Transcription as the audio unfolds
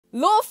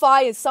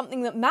Lo-fi is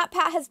something that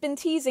MatPat has been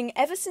teasing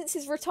ever since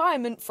his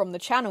retirement from the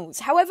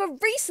channels. However,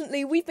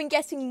 recently we've been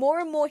getting more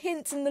and more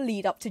hints in the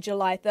lead up to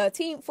July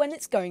 13th when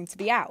it's going to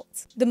be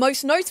out. The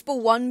most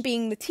notable one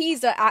being the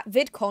teaser at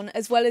VidCon,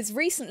 as well as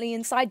recently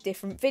inside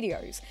different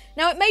videos.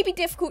 Now, it may be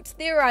difficult to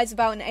theorise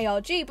about an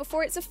ARG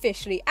before it's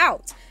officially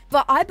out,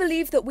 but I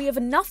believe that we have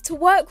enough to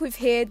work with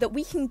here that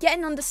we can get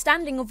an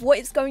understanding of what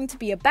it's going to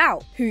be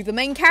about, who the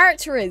main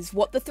character is,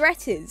 what the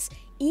threat is,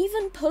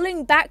 even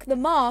pulling back the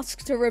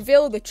mask to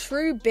reveal the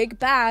true big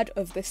bad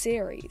of the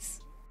series.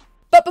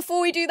 But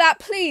before we do that,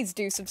 please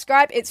do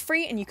subscribe. It's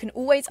free and you can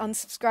always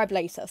unsubscribe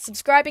later.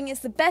 Subscribing is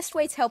the best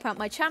way to help out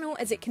my channel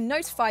as it can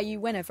notify you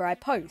whenever I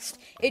post.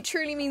 It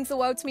truly means the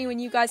world to me when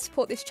you guys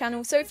support this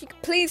channel, so if you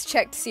could please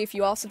check to see if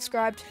you are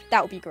subscribed,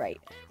 that would be great.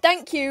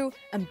 Thank you,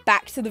 and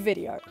back to the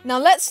video. Now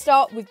let's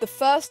start with the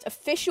first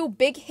official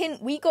big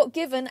hint we got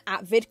given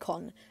at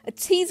VidCon. A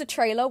teaser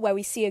trailer where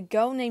we see a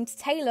girl named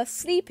Taylor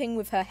sleeping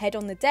with her head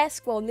on the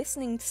desk while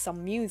listening to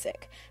some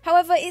music.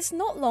 However, it's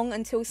not long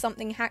until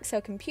something hacks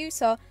her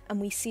computer and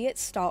we see it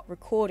start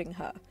recording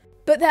her.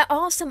 But there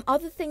are some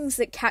other things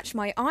that catch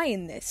my eye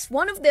in this,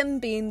 one of them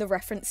being the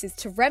references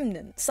to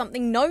Remnant,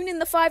 something known in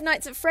the Five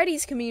Nights at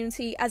Freddy's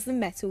community as the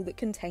metal that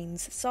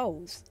contains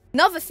souls.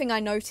 Another thing I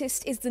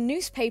noticed is the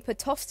newspaper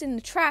tossed in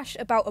the trash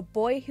about a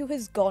boy who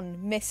has gone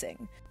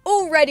missing.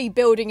 Already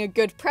building a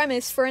good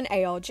premise for an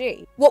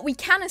ARG. What we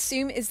can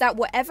assume is that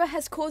whatever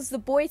has caused the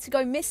boy to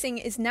go missing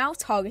is now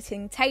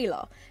targeting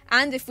Taylor,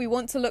 and if we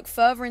want to look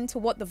further into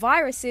what the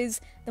virus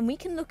is, then we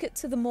can look at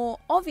to the more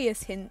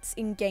obvious hints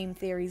in Game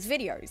Theory's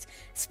videos.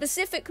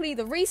 Specifically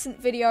the recent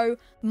video,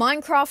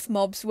 Minecraft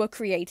mobs were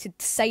created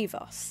to save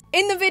us.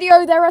 In the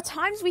video, there are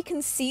times we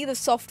can see the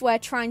software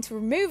trying to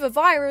remove a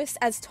virus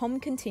as Tom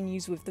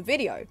continues with the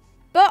video.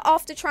 But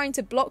after trying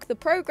to block the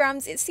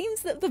programs, it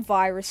seems that the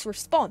virus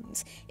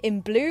responds,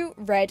 in blue,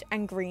 red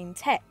and green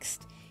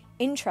text.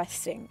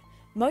 Interesting.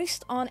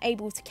 Most aren't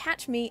able to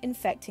catch me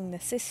infecting the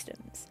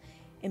systems.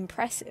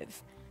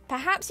 Impressive.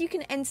 Perhaps you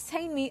can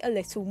entertain me a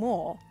little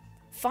more.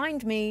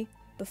 Find me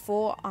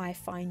before I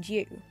find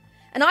you.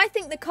 And I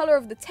think the colour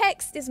of the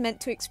text is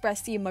meant to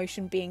express the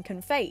emotion being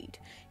conveyed.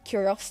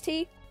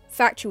 Curiosity,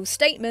 factual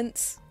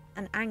statements,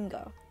 and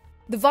anger.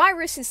 The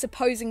virus is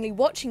supposedly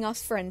watching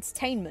us for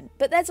entertainment,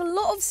 but there's a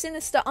lot of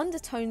sinister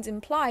undertones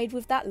implied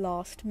with that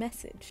last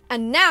message.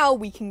 And now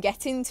we can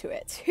get into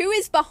it. Who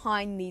is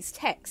behind these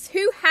texts?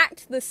 Who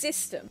hacked the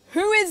system?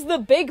 Who is the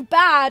big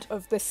bad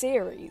of the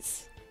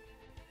series?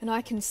 And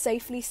I can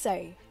safely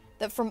say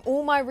that from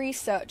all my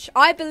research,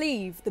 I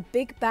believe the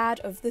big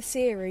bad of the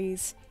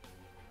series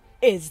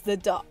is the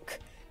duck.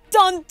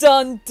 Dun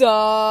dun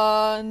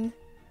dun!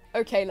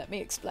 Okay, let me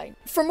explain.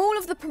 From all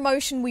of the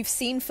promotion we've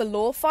seen for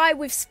Lo-Fi,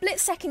 with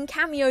split-second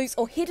cameos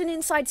or hidden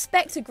inside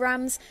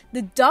spectrograms,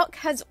 the duck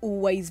has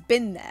always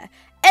been there.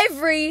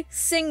 Every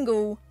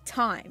single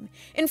time.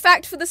 In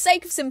fact, for the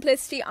sake of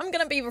simplicity, I'm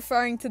going to be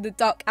referring to the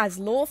duck as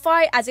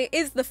Lo-Fi, as it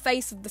is the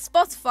face of the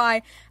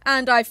Spotify,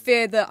 and I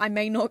fear that I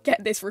may not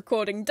get this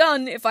recording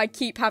done if I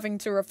keep having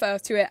to refer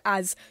to it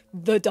as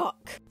the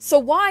duck. So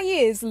why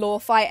is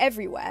Lo-Fi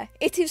everywhere?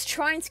 It is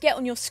trying to get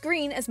on your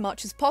screen as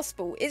much as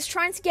possible. It's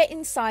trying to get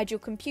inside your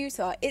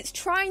computer. It's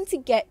trying to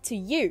get to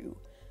you.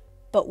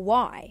 But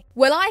why?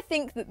 Well, I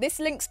think that this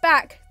links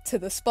back to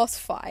the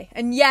Spotify.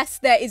 And yes,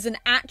 there is an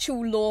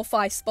actual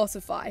Lo-Fi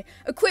Spotify,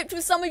 equipped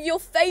with some of your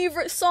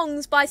favourite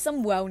songs by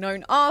some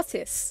well-known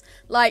artists,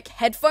 like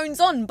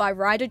Headphones On by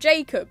Ryder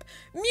Jacob,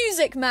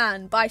 Music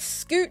Man by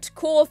Scoot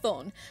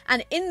Cawthorn,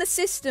 and In the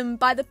System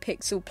by the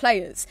Pixel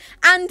Players,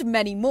 and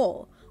many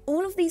more.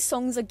 All of these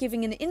songs are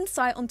giving an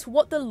insight onto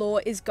what the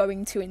lore is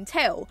going to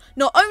entail.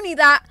 Not only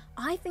that,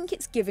 I think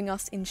it's giving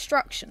us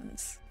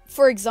instructions.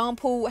 For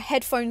example,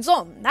 Headphones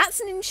On, that's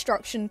an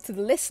instruction to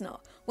the listener.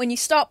 When you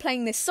start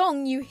playing this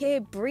song, you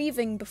hear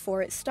breathing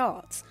before it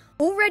starts.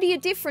 Already a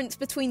difference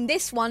between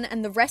this one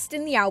and the rest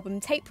in the album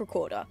tape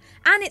recorder,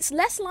 and it's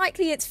less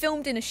likely it's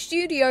filmed in a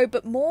studio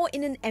but more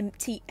in an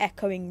empty,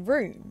 echoing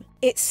room.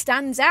 It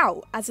stands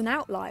out as an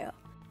outlier.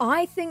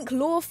 I think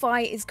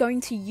Lo-Fi is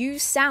going to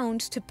use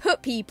sound to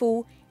put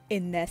people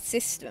in their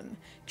system,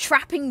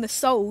 trapping the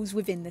souls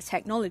within the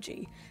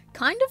technology.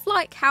 Kind of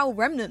like how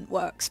Remnant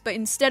works, but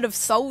instead of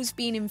souls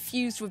being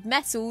infused with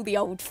metal the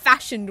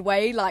old-fashioned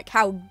way, like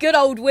how good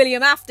old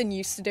William Afton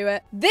used to do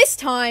it, this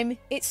time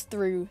it's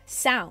through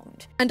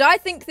sound. And I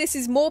think this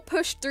is more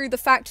pushed through the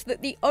fact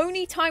that the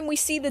only time we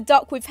see the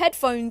duck with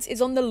headphones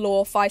is on the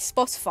Lo-Fi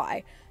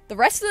Spotify. The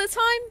rest of the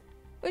time,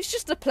 it's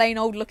just a plain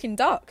old looking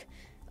duck.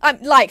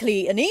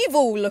 Likely an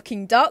evil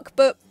looking duck,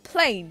 but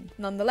plain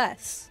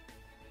nonetheless.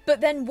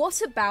 But then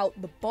what about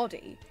the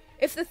body?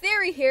 If the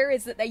theory here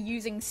is that they're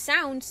using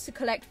sound to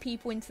collect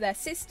people into their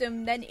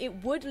system, then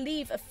it would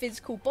leave a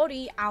physical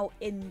body out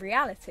in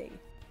reality.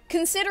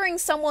 Considering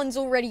someone's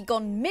already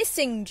gone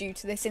missing due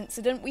to this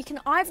incident, we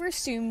can either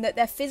assume that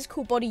their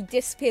physical body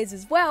disappears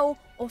as well,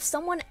 or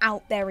someone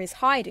out there is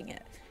hiding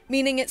it.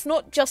 Meaning it's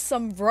not just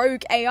some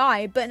rogue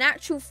AI, but an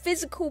actual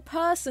physical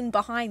person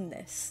behind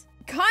this.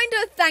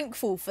 Kinda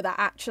thankful for that,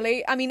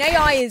 actually. I mean,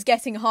 AI is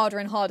getting harder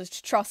and harder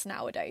to trust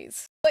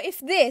nowadays. But if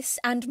this,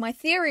 and my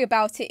theory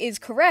about it, is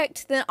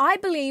correct, then I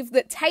believe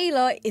that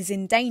Taylor is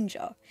in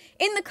danger.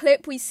 In the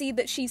clip, we see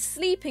that she's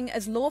sleeping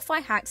as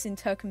Lo-Fi hacks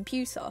into her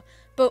computer,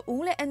 but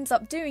all it ends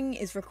up doing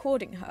is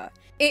recording her.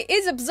 It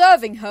is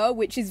observing her,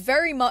 which is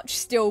very much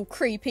still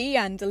creepy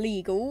and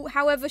illegal,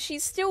 however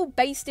she's still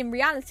based in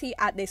reality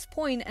at this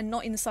point and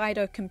not inside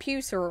a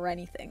computer or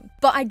anything.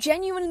 But I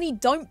genuinely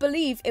don't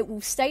believe it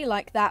will stay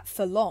like that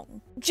for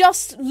long.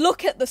 Just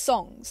look at the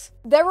songs.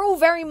 They're all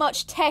very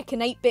much tech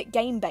and 8-bit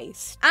game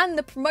based. And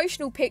the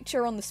promotional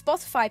picture on the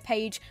Spotify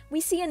page,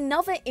 we see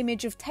another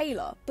image of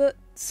Taylor, but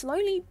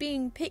slowly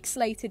being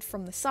pixelated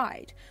from the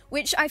side,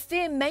 which I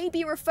fear may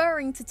be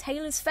referring to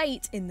Taylor's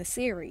fate in the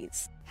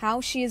series.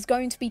 How she is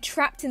going to be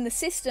trapped in the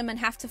system and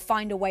have to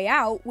find a way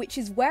out, which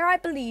is where I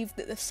believe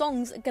that the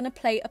songs are going to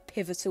play a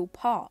pivotal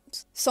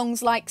part.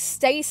 Songs like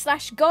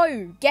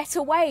Stay/Go, Get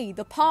Away,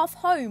 The Path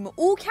Home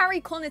all carry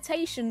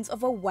connotations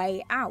of a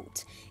way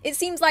out. It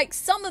seems like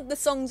some of the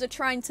songs are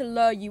trying to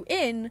lure you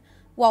in,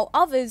 while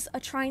others are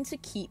trying to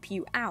keep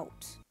you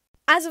out.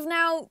 As of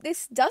now,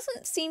 this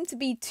doesn't seem to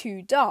be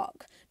too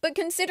dark, but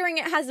considering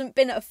it hasn't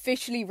been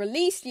officially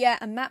released yet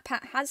and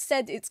MatPat has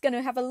said it's going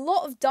to have a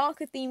lot of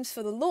darker themes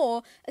for the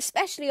lore,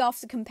 especially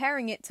after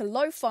comparing it to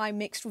lo-fi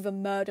mixed with a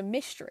murder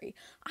mystery,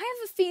 I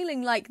have a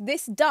feeling like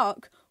this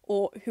duck,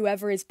 or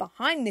whoever is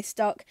behind this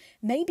duck,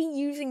 may be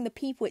using the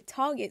people it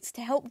targets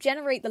to help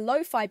generate the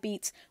lo-fi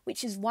beats,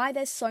 which is why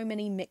there's so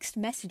many mixed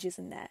messages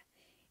in there.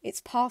 It's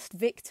past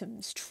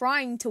victims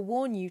trying to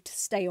warn you to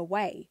stay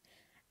away,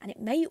 and it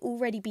may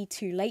already be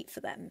too late for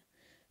them.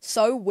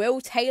 So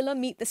will Taylor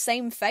meet the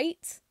same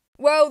fate?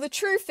 Well, the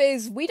truth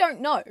is, we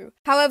don't know.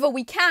 However,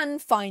 we can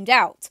find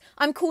out.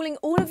 I'm calling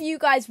all of you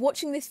guys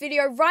watching this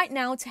video right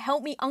now to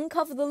help me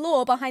uncover the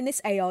lore behind this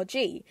ARG.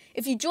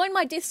 If you join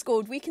my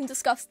Discord, we can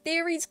discuss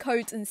theories,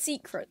 codes, and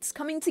secrets,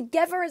 coming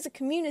together as a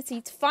community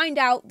to find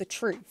out the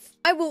truth.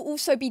 I will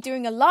also be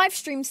doing a live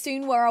stream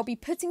soon where I'll be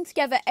putting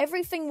together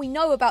everything we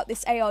know about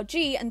this ARG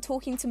and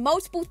talking to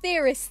multiple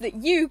theorists that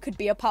you could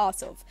be a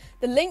part of.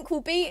 The link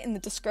will be in the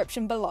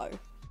description below.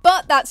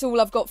 But that's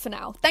all I've got for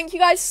now. Thank you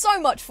guys so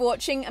much for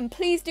watching, and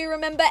please do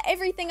remember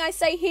everything I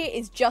say here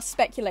is just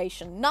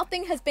speculation.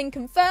 Nothing has been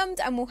confirmed,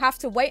 and we'll have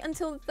to wait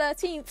until the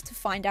 13th to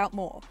find out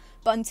more.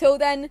 But until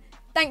then,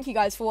 thank you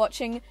guys for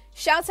watching.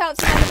 Shout out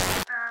to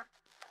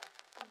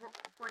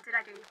what did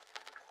I do?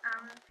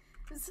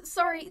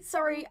 Sorry,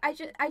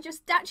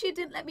 Datchia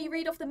didn't let me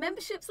read off the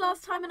memberships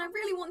last time and I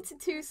really wanted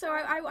to, so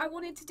I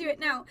wanted to do it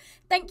now.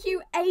 Thank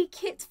you,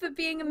 A-Kit, for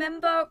being a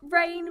member,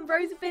 Rain,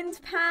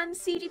 Rosabind, Pan,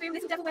 CG Boom,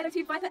 Little Devil, Weather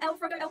Tube, Viper, Elf,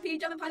 Rogo, LP,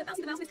 German Pilot,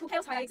 Mousy the Mouse, Mystical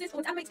Chaos, High Exist,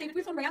 Ords, Animate, David,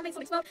 Booth, Ray, Anime,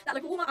 Sonic World, That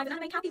Local Walmart, Ivan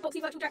Anime, Kathy,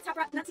 Boxy, Virtual Jack,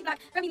 Taprat, Nancy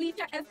Black, Remy Leaf,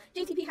 Jack Ev,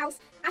 JTP House,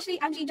 Ashley,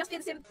 Angie, Just Fear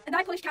the Sim, and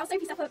I Polished Cow,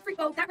 Sophie Supper, Fruit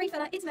Bowl, That Raid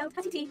Fella, It's Mel,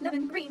 Hattie T,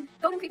 Lemon, Green,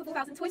 Golden Creeper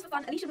 4000, Toys for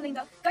Fun, Alicia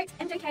Melinda, Goat,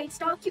 MJK,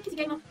 Star, Cute Kitty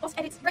Gamer, Boss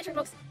Edits, Retro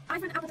Blocks,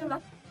 Ivan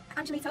Abadola,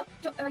 Angelita,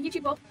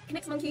 YouTube Bob,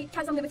 Connects Monkey,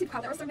 Kaz Unlimited, wow,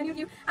 there are so many of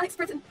you, Alex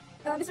Britton,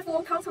 Mr.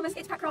 Four, Carl Thomas,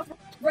 It's Packcraft,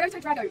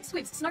 Royoto Drago,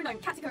 Squibs, Snow Gnome,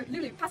 Katsiko,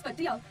 Lulu, Pasper,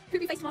 DL,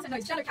 Poopy Face Tomato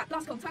Nose, Shadow Cat,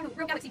 Blastcom, Tonal,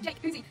 Real Galaxy, Jake,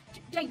 Uzi,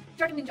 Jane,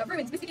 Dragon Ninja,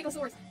 Ruins, Mr.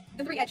 Gigglesaurus,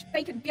 The Three Edge,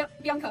 Bacon,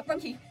 Bianca,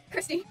 Runky,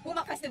 Christy,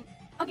 Walmart Preston,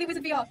 Ugly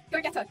Wizard VR,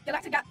 Go Getter,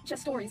 Galactic Gatcha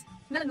Stories,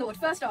 Melon Lord,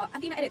 First Star,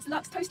 Athena Edits,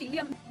 Lux, Toasty,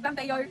 Liam,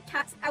 Bambayo,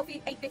 Cats,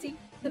 Alfie, 8-Bitty,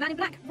 The Man in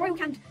Black, Royal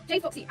Cand, Jay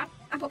Foxy,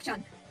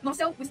 Apok-chan,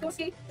 Marcel,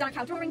 Wiskorski,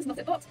 Danacal Drawings,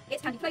 Not Bot,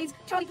 It's Candy Plays,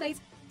 Charlie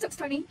Plays, Tux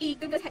Tony, E,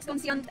 Googler, Hexagon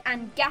Sian,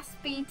 and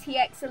Gatsby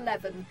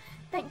TX11.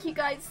 Thank you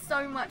guys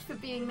so much for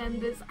being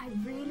members. I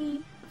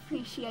really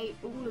appreciate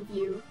all of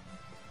you.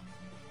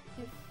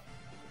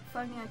 If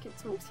only I could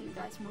talk to you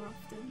guys more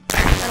often.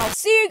 And I'll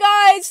see you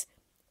guys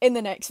in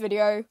the next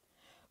video.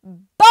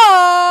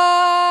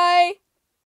 Bye!